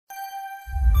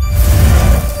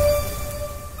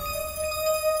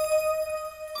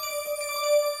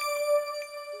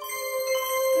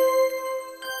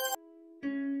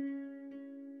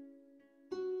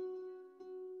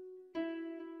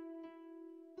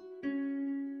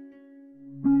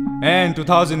And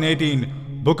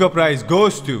 2018 Booker Prize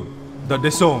goes to The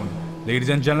Disown. Ladies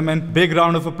and gentlemen, big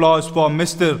round of applause for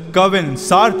Mr. Kavin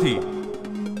Sarthi.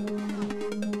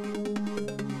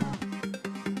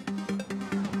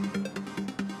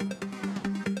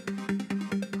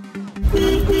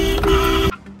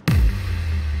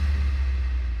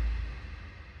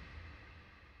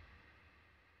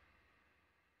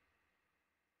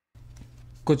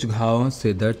 कुछ घावों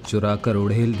से दर्द चुराकर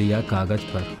उड़ेल दिया कागज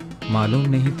पर, मालूम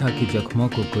नहीं था कि जख्मों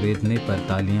को कुरेदने पर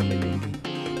तालियां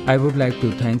मिलेंगी। I would like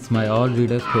to thank my all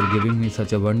readers for giving me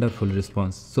such a wonderful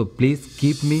response. So please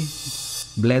keep me,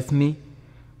 bless me,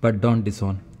 but don't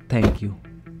disown. Thank you.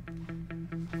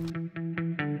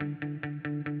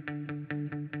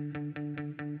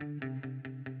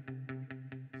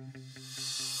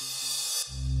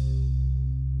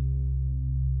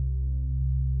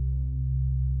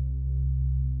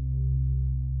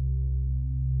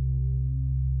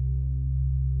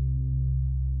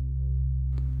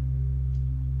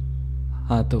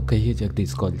 हाँ तो कहिए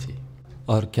जगदीश कौल जी,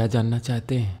 और क्या जानना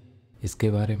चाहते हैं इसके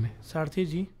बारे में? सारथी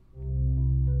जी,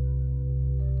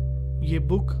 ये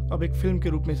बुक अब एक फिल्म के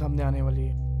रूप में सामने आने वाली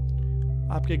है।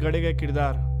 आपके गढ़े गए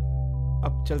किरदार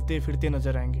अब चलते फिरते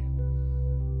नजर आएंगे।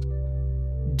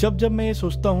 जब जब मैं ये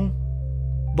सोचता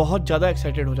हूँ बहुत ज़्यादा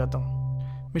एक्साइटेड हो जाता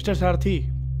हूँ। मिस्टर सारथी,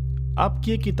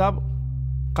 आपकी ये किताब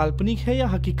काल्पनिक है या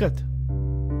हकीकत?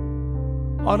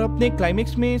 और अपने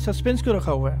क्लाइमेक्स में सस्पेंस क्यों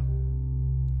रखा हुआ है?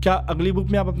 क्या अगली बुक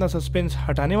में आप अपना सस्पेंस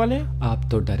हटाने वाले हैं? आप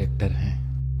तो डायरेक्टर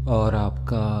हैं और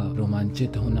आपका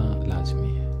रोमांचित होना लाजमी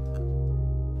है।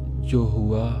 जो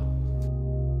हुआ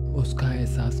उसका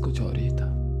एहसास कुछ और ही था।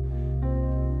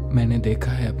 मैंने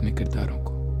देखा है अपने किरदारों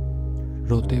को,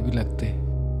 रोते भी लगते,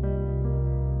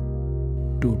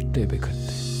 टूटते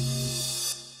बिखरते।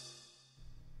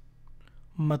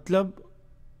 मतलब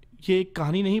ये एक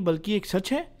कहानी नहीं बल्कि एक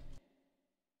सच है?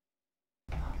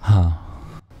 हाँ,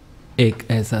 एक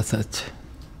ऐसा सच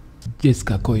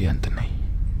जिसका कोई अंत नहीं।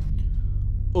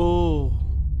 ओह,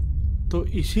 तो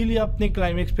इसीलिए आपने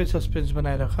क्लाइमेक्स पे सस्पेंस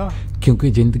बनाए रखा?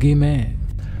 क्योंकि जिंदगी में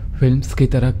फिल्म्स की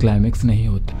तरह क्लाइमेक्स नहीं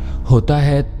होता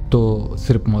है तो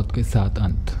सिर्फ मौत के साथ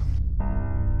अंत।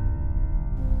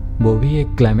 वो भी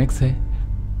एक क्लाइमेक्स है,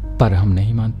 पर हम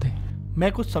नहीं मानते।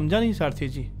 मैं कुछ समझा नहीं सारथी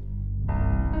जी,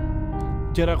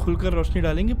 जरा खुलकर रोशनी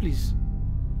डालेंगे प्लीज।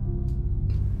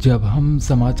 जब हम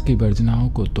समाज की वर्जनाओं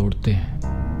को तोड़ते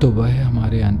हैं तो वह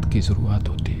हमारे अंत की शुरुआत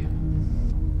होती है,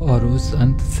 और उस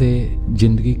अंत से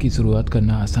जिंदगी की शुरुआत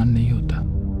करना आसान नहीं होता।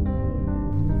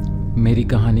 मेरी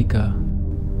कहानी का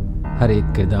हर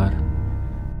एक किरदार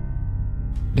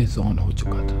डिसऑन हो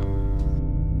चुका था,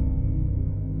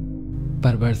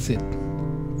 परवर्षित,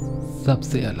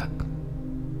 सबसे अलग।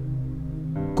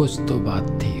 कुछ तो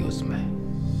बात थी उसमें।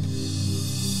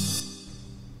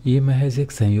 ये महज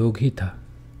एक संयोग ही था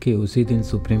कि उसी दिन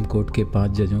सुप्रीम कोर्ट के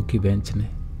 5 जजों की बेंच ने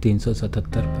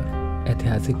 377 पर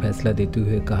ऐतिहासिक फैसला देते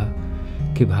हुए कहा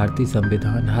कि भारतीय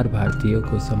संविधान हर भारतीय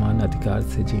को समान अधिकार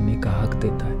से जीने का हक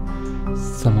देता है।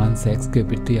 समान सेक्स के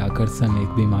प्रति आकर्षण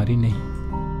एक बीमारी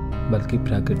नहीं बल्कि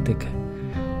प्राकृतिक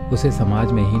है। उसे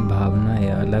समाज में हीन भावना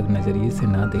या अलग नज़रिए से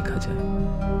ना देखा जाए।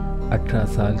 18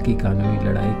 साल की कानूनी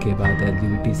लड़ाई के बाद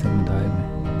LGBT समुदाय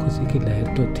में खुशी की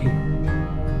लहर तो थी,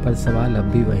 पर सवाल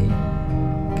अब भी वही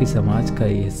कि समाज का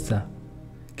ये हिस्सा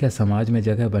क्या समाज में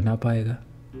जगह बना पाएगा?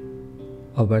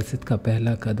 और वर्षित का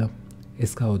पहला कदम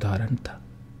इसका उदाहरण था।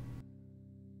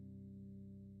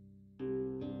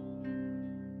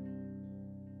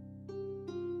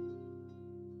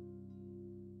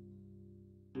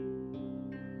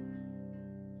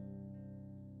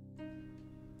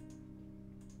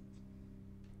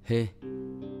 हे,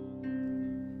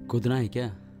 कूदना है क्या?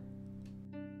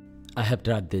 I have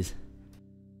tried this.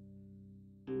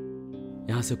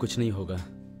 यहां से कुछ नहीं होगा।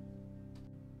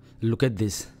 Look at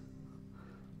this.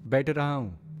 बैठ रहा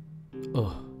हूं।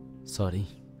 Oh sorry.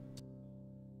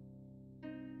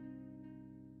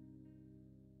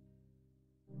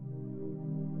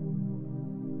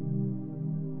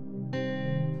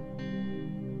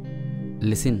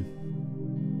 Listen,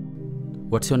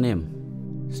 what's your name?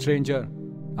 Stranger,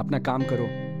 अपना काम करो।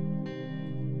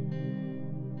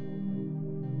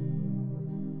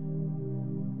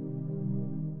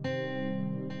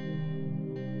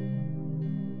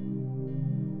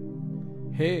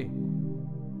 Hey,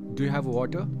 do you have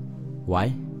water? Why?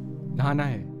 नहाना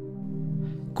है।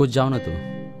 कुछ जाओ ना तू।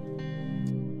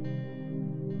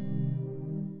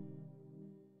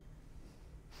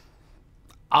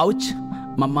 Ouch,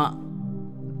 Mama.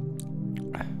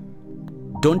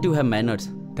 Don't you have manners?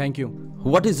 Thank you.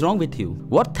 What is wrong with you?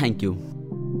 What thank you?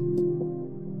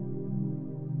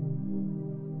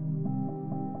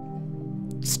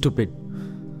 Stupid.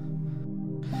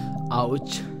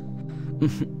 Ouch.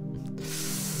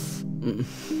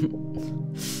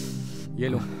 ये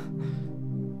लो।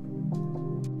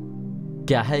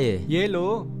 क्या है ये? ये लो।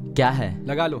 क्या है?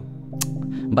 लगा लो।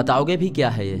 बताओगे भी क्या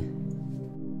है ये?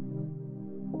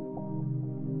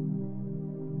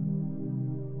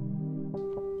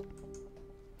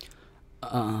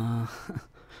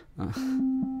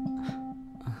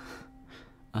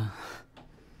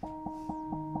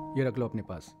 ये रख लो अपने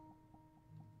पास।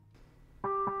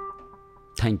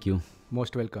 Thank you.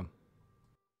 Most welcome.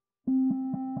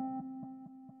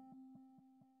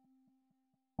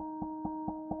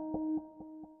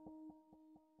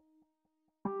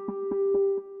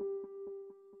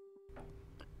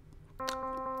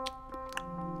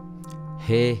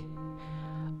 Hey,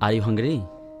 are you hungry?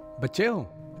 बच्चे हो?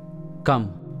 कम,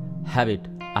 have it.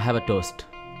 I have a toast.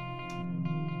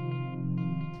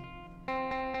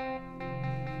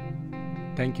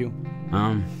 Thank you.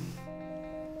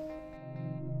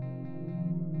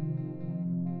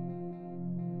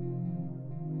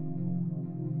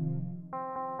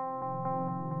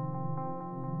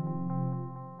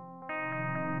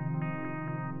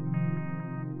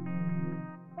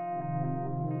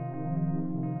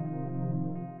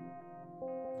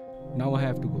 Now I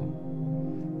have to go.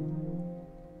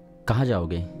 कहाँ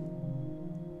जाओगे?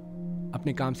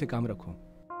 अपने काम से काम रखो।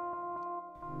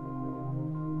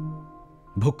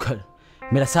 भूखर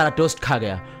मेरा सारा टोस्ट खा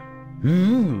गया।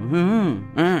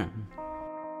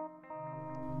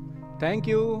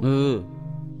 Thank you.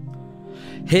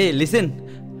 Hey, listen.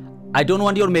 I don't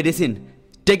want your medicine.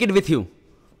 Take it with you.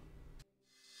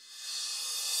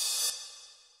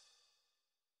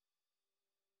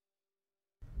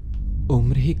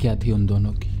 उम्र ही क्या थी उन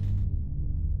दोनों की।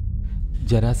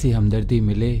 जरा सी हमदर्दी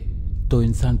मिले तो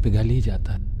इंसान पिघल ही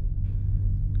जाता।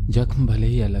 जख्म भले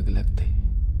ही अलग अलग थे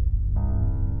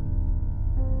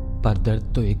पर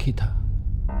दर्द तो एक ही था,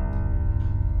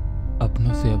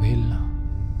 अपनों से अवहेलना।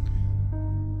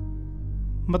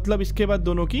 मतलब इसके बाद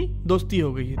दोनों की दोस्ती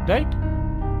हो गई, राइट?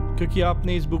 क्योंकि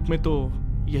आपने इस बुक में तो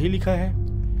यही लिखा है।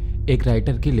 एक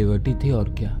राइटर की लिबर्टी थी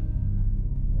और क्या।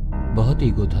 बहुत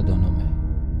ईगो था दोनों में।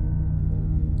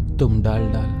 तुम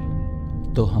डाल डाल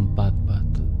तो हम पात पात।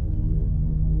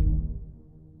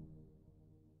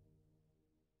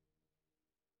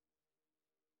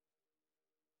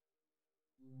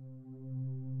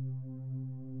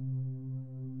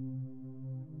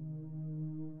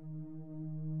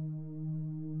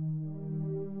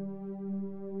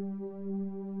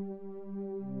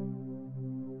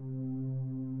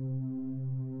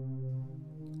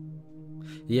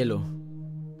 ये लो।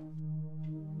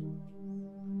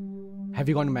 Have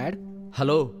you gone mad?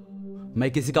 Hello, मैं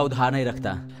किसी का उधार नहीं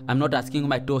रखता। I am not asking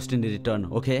my toast in return,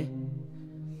 okay?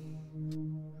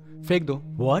 फेंक दो।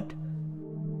 What?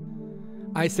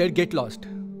 I said get lost.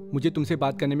 मुझे तुमसे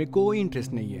बात करने में कोई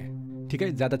इंटरेस्ट नहीं है, ठीक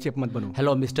है? ज्यादा चिप मत बनो।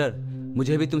 हेलो मिस्टर,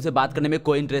 मुझे भी तुमसे बात करने में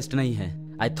कोई इंटरेस्ट नहीं है।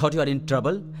 I thought you are in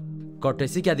trouble.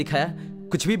 Courtesy क्या दिखाया?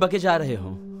 कुछ भी बके जा रहे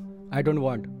हो। I don't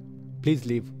want. Please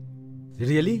leave.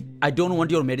 Really? I don't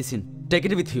want your medicine. Take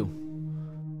it with you.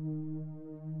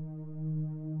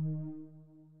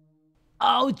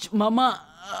 Ouch, mama.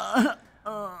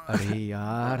 अरे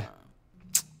यार।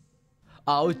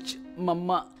 Ouch,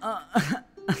 mama.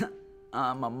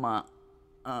 Mama.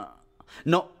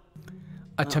 No.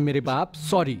 अच्छा मेरे बाप,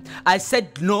 sorry. I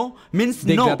said no means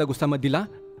देख no. ज्यादा गुस्सा मत दिला,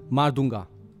 मार दूंगा।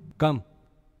 कम।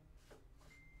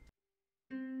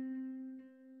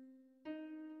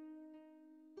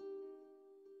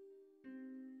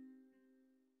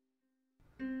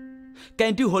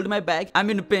 Can't you hold my bag? I'm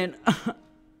in pain.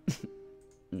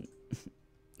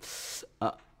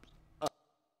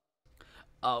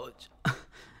 Ouch.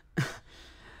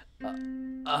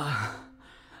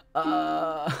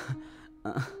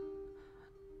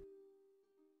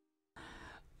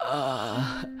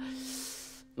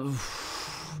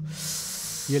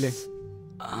 ये ले।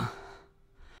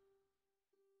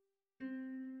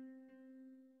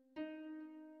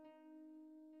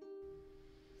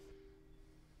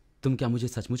 तुम क्या मुझे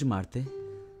सचमुच मारते?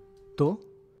 तो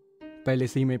पहले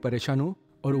से ही मैं परेशान हूं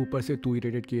और ऊपर से तू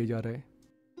इरिटेट किए जा रहा है।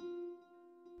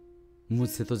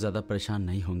 मुझसे तो ज्यादा परेशान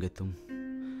नहीं होंगे तुम।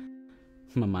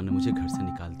 मम्मा ने मुझे घर से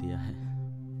निकाल दिया है।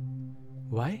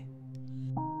 Why?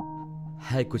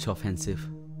 है कुछ ऑफेंसिव।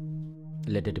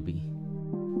 Let it be.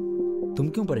 तुम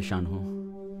क्यों परेशान हो?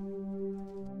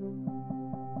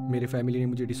 मेरे फैमिली ने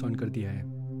मुझे डिसऑन कर दिया है।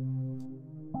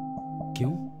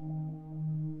 क्यों?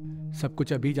 सब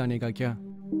कुछ अभी जाने का क्या?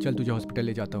 चल तुझे हॉस्पिटल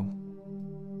ले जाता हूं।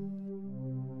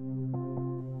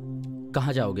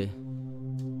 कहाँ जाओगे?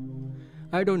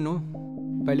 I don't know.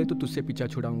 पहले तो तुझसे पीछा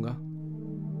छुड़ाऊंगा।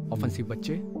 ऑफेंसिव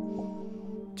बच्चे।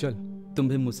 चल। तुम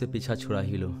भी मुझसे पीछा छुड़ा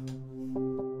ही लो।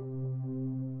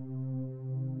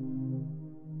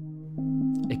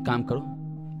 एक काम करो,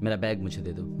 मेरा बैग मुझे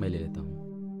दे दो, मैं ले लेता हूँ।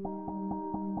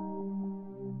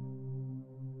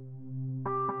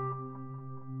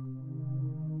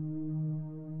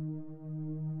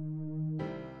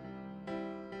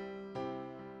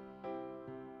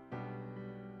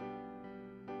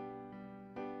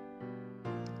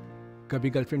 कभी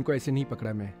गर्लफ्रेंड को ऐसे नहीं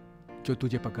पकड़ा मैं जो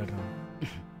तुझे पकड़ रहा हूँ।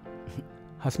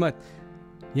 हंस मत,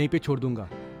 यहीं पे छोड़ दूंगा।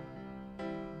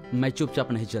 मैं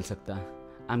चुपचाप नहीं चल सकता।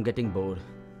 I am getting bored.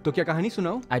 तो क्या कहानी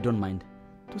सुनाऊं? I don't mind.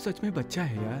 तू सच में बच्चा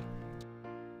है यार।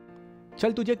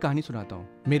 चल तुझे एक कहानी सुनाता हूँ,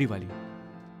 मेरी वाली।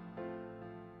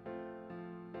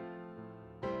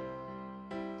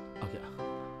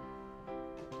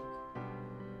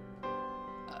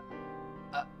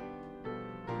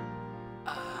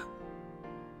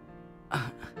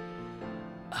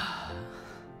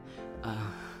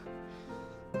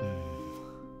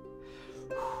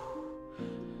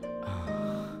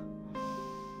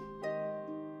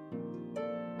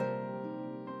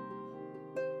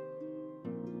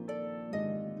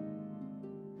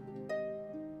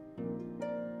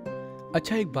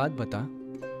 अच्छा एक बात बता,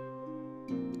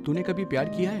 तूने कभी प्यार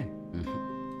किया है?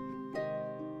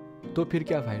 तो फिर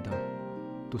क्या फायदा,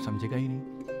 तू समझेगा ही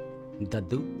नहीं।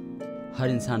 दद्दू, हर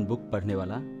इंसान बुक पढ़ने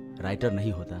वाला राइटर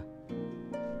नहीं होता।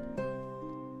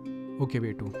 ओके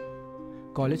बेटू,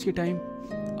 कॉलेज के टाइम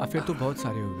अफेयर तो बहुत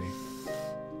सारे हुए,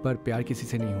 पर प्यार किसी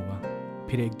से नहीं हुआ।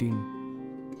 फिर एक दिन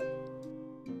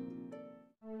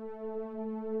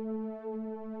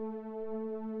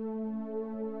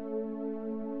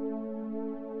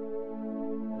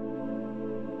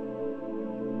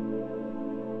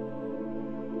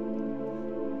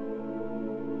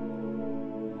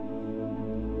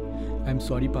आई एम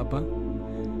सॉरी पापा,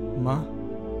 माँ,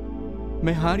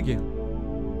 मैं हार गया।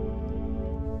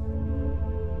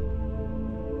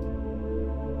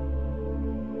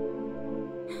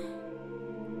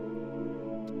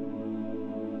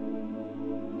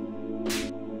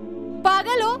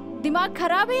 पागल हो? दिमाग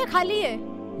खराब है या खाली है?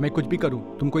 मैं कुछ भी करूं,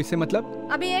 तुमको इससे मतलब?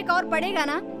 अभी एक और पढ़ेगा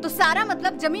ना तो सारा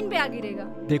मतलब जमीन पे आ गिरेगा।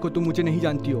 देखो तुम मुझे नहीं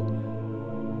जानती हो,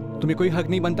 तुम्हें कोई हक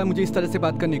नहीं बनता मुझे इस तरह से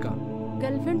बात करने का।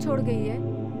 गर्लफ्रेंड छोड़ गई है,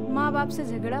 माँ बाप से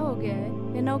झगड़ा हो गया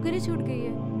है या नौकरी छूट गई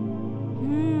है?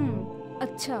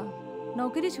 अच्छा,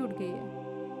 नौकरी छूट गई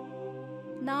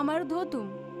है। नामर्द हो तुम,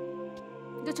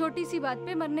 जो छोटी सी बात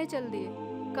पे मरने चल दिए।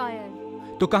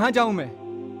 कायर। तो कहाँ जाऊं मैं,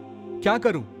 क्या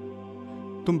करूं,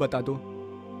 तुम बता दो।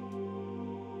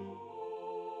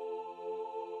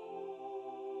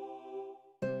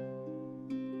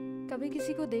 कभी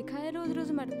किसी को देखा है रोज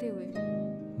रोज मरते हुए?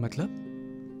 मतलब?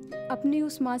 अपनी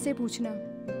उस माँ से पूछना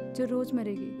जो रोज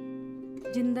मरेगी,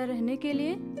 जिंदा रहने के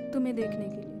लिए, तुम्हें देखने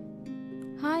के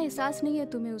लिए। हाँ, एहसास नहीं है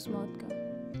तुम्हें उस मौत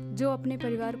का जो अपने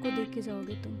परिवार को देख के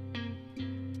जाओगे तुम।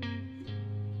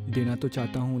 देना तो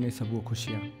चाहता हूँ उन्हें सब वो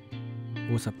खुशियाँ,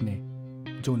 वो सपने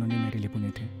जो उन्होंने मेरे लिए बुने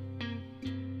थे।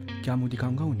 क्या मुंह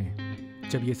दिखाऊंगा उन्हें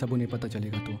जब ये सब उन्हें पता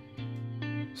चलेगा तो?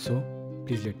 सो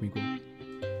प्लीज लेट मी गो।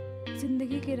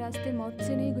 जिंदगी के रास्ते मौत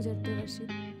से नहीं गुजरते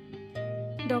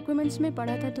वर्षित। डॉक्यूमेंट्स में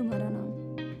पढ़ा था तुम्हारा नाम।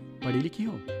 पढ़ी लिखी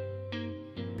हो?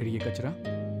 फिर ये कचरा?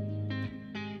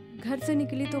 घर से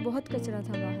निकली तो बहुत कचरा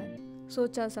था बाहर,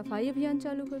 सोचा सफाई अभियान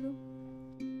चालू करूं।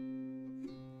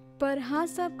 पर हाथ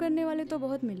साफ करने वाले तो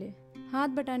बहुत मिले, हाथ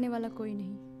बटाने वाला कोई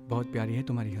नहीं। बहुत प्यारी है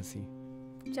तुम्हारी हंसी।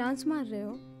 चांस मार रहे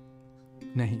हो?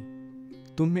 नहीं,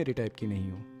 तुम मेरे टाइप की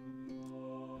नहीं हो।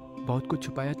 बहुत कुछ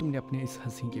छुपाया तुमने अपने इस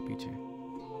हंसी के पीछे।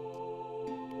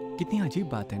 कितनी अजीब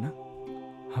बात है ना,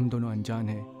 हम दोनों अनजान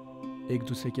हैं, एक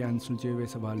दूसरे के अनसुलझे हुए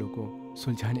सवालों को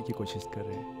सुलझाने की कोशिश कर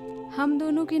रहे हैं। हम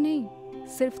दोनों की नहीं,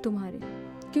 सिर्फ तुम्हारे।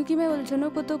 क्योंकि मैं उलझनों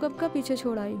को तो कब का पीछे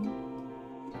छोड़ आई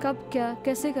हूँ। कब क्या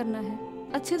कैसे करना है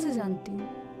अच्छे से जानती हूँ।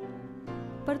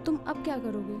 पर तुम अब क्या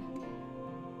करोगे?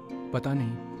 पता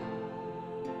नहीं,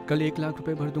 कल 1 लाख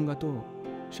रुपए भर दूंगा तो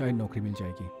शायद नौकरी मिल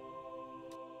जाएगी।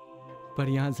 पर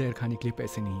यहाँ जहर खाने के लिए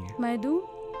पैसे नहीं है। मैं दूँ?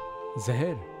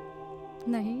 जहर?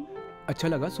 नहीं। अच्छा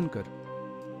लगा सुनकर,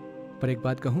 पर एक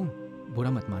बात कहूँ,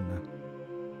 बुरा मत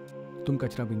मानना। तुम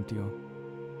कचरा बीनती हो,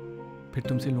 फिर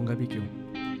तुमसे लूंगा भी क्यों?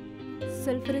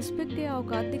 सेल्फ रिस्पेक्ट या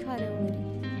औकात दिखा रहे हो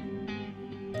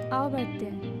मेरी? आओ बैठते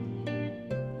हैं।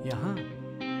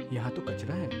 यहाँ तो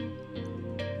कचरा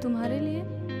है। तुम्हारे लिए,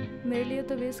 मेरे लिए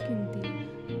तो बेशकीमती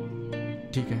है।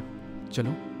 ठीक है,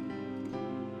 चलो।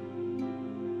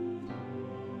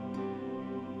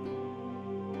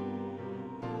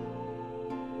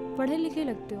 पढ़े लिखे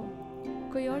लगते हो,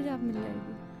 कोई और जॉब मिल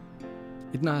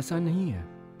जाएगी। इतना आसान नहीं है।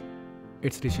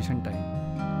 It's recession time.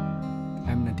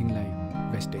 I am nothing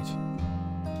like wastage.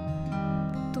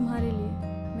 तुम्हारे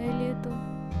लिए मेरे लिए तो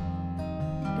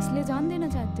इसलिए जान देना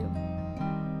चाहते हो?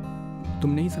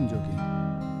 तुम नहीं समझोगी,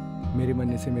 मेरे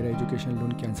मरने से मेरा एजुकेशन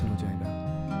लोन कैंसिल हो जाएगा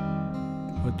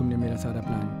और तुमने मेरा सारा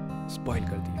प्लान स्पॉइल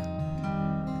कर दिया।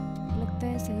 लगता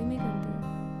है सही में कर दिया।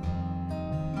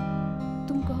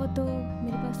 तुम कहो तो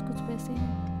मेरे पास कुछ पैसे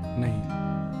हैं। नहीं,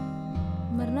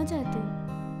 मरना चाहते हो?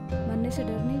 मरने से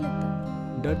डर नहीं लगता?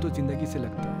 डर तो जिंदगी से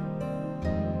लगता है,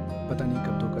 पता नहीं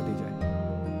कब धोखा दे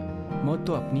जाए। मौत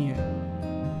तो अपनी है,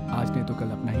 आज नहीं तो कल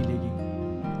अपना ही लेगी।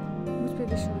 मुझ पे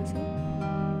विश्वास है?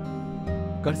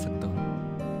 कर सकता हूँ।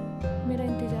 मेरा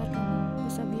इंतजार करना,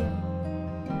 बस अभी आए।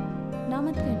 ना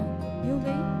मत कहना, यूं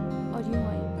गई और यूं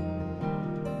आई।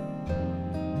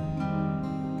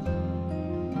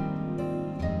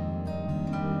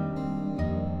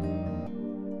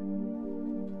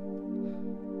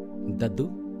 दद्दू,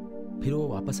 फिर वो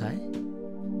वापस आए?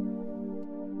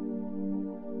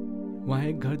 वहाँ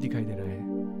एक घर दिखाई दे रहा है,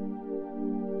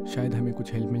 शायद हमें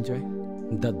कुछ हेल्प मिल जाए।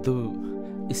 दद्दू,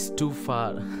 इट्स टू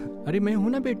फार। अरे मैं हूं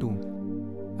ना बेटू,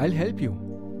 I will help you,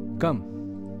 come.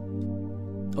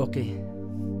 Okay.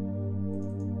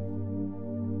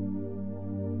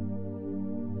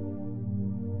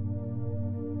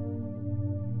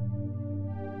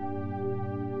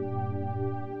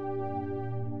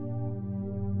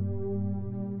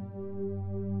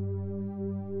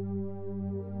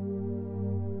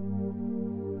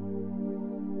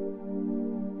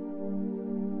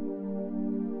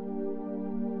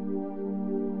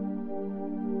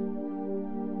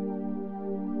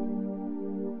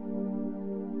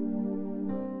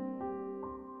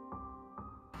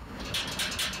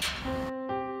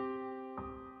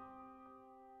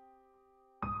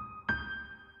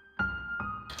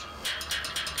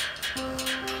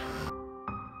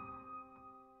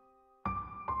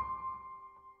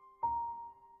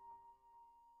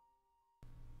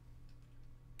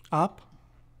 आप?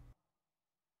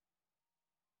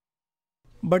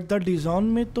 बट द डिज़ाउन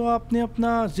में तो आपने अपना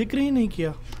जिक्र ही नहीं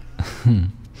किया।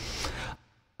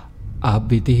 आप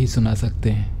बीती ही सुना सकते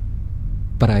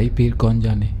हैं, पराई पीर कौन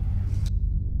जाने।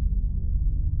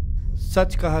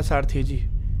 सच कहा सारथी जी,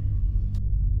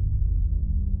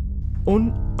 उन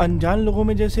अनजान लोगों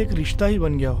में जैसे एक रिश्ता ही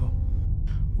बन गया हो।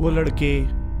 वो लड़के,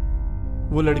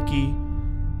 वो लड़की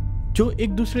जो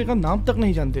एक दूसरे का नाम तक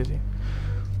नहीं जानते थे।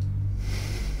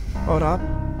 और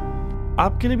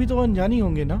आपके लिए भी तो अनजान ही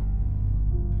होंगे ना,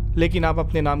 लेकिन आप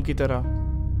अपने नाम की तरह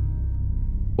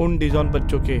उन डिज़ाउन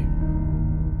बच्चों के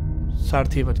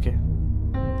सारथी बन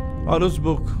गए। और उस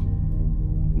बुक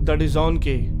द डिज़ाउन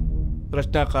के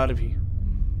रचनाकार भी।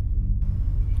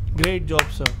 Great job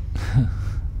sir.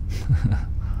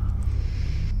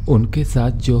 उनके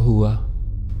साथ जो हुआ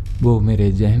वो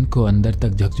मेरे जहन को अंदर तक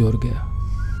झकझोर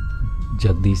गया।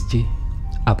 जगदीश जी,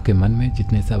 आपके मन में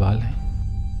जितने सवाल हैं,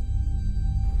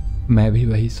 मैं भी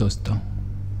वही सोचता हूँ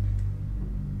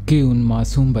कि उन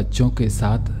मासूम बच्चों के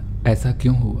साथ ऐसा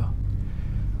क्यों हुआ,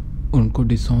 उनको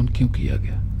डिसऑन क्यों किया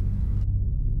गया।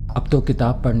 अब तो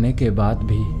किताब पढ़ने के बाद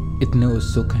भी इतने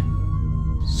उत्सुक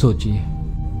हैं। सोचिए,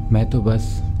 मैं तो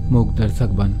बस मूक दर्शक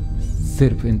बन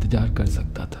सिर्फ इंतजार कर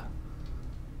सकता था।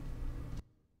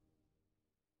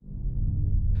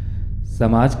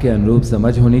 समाज के अनुरूप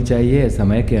समझ होनी चाहिए,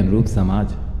 समय के अनुरूप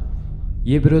समाज।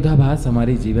 ये विरोधाभास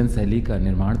हमारी जीवन शैली का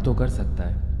निर्माण तो कर सकता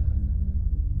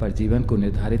है, पर जीवन को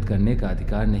निर्धारित करने का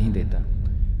अधिकार नहीं देता।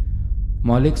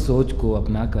 मौलिक सोच को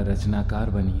अपनाकर रचनाकार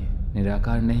बनिए,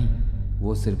 निराकार नहीं,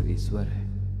 वो सिर्फ ईश्वर है।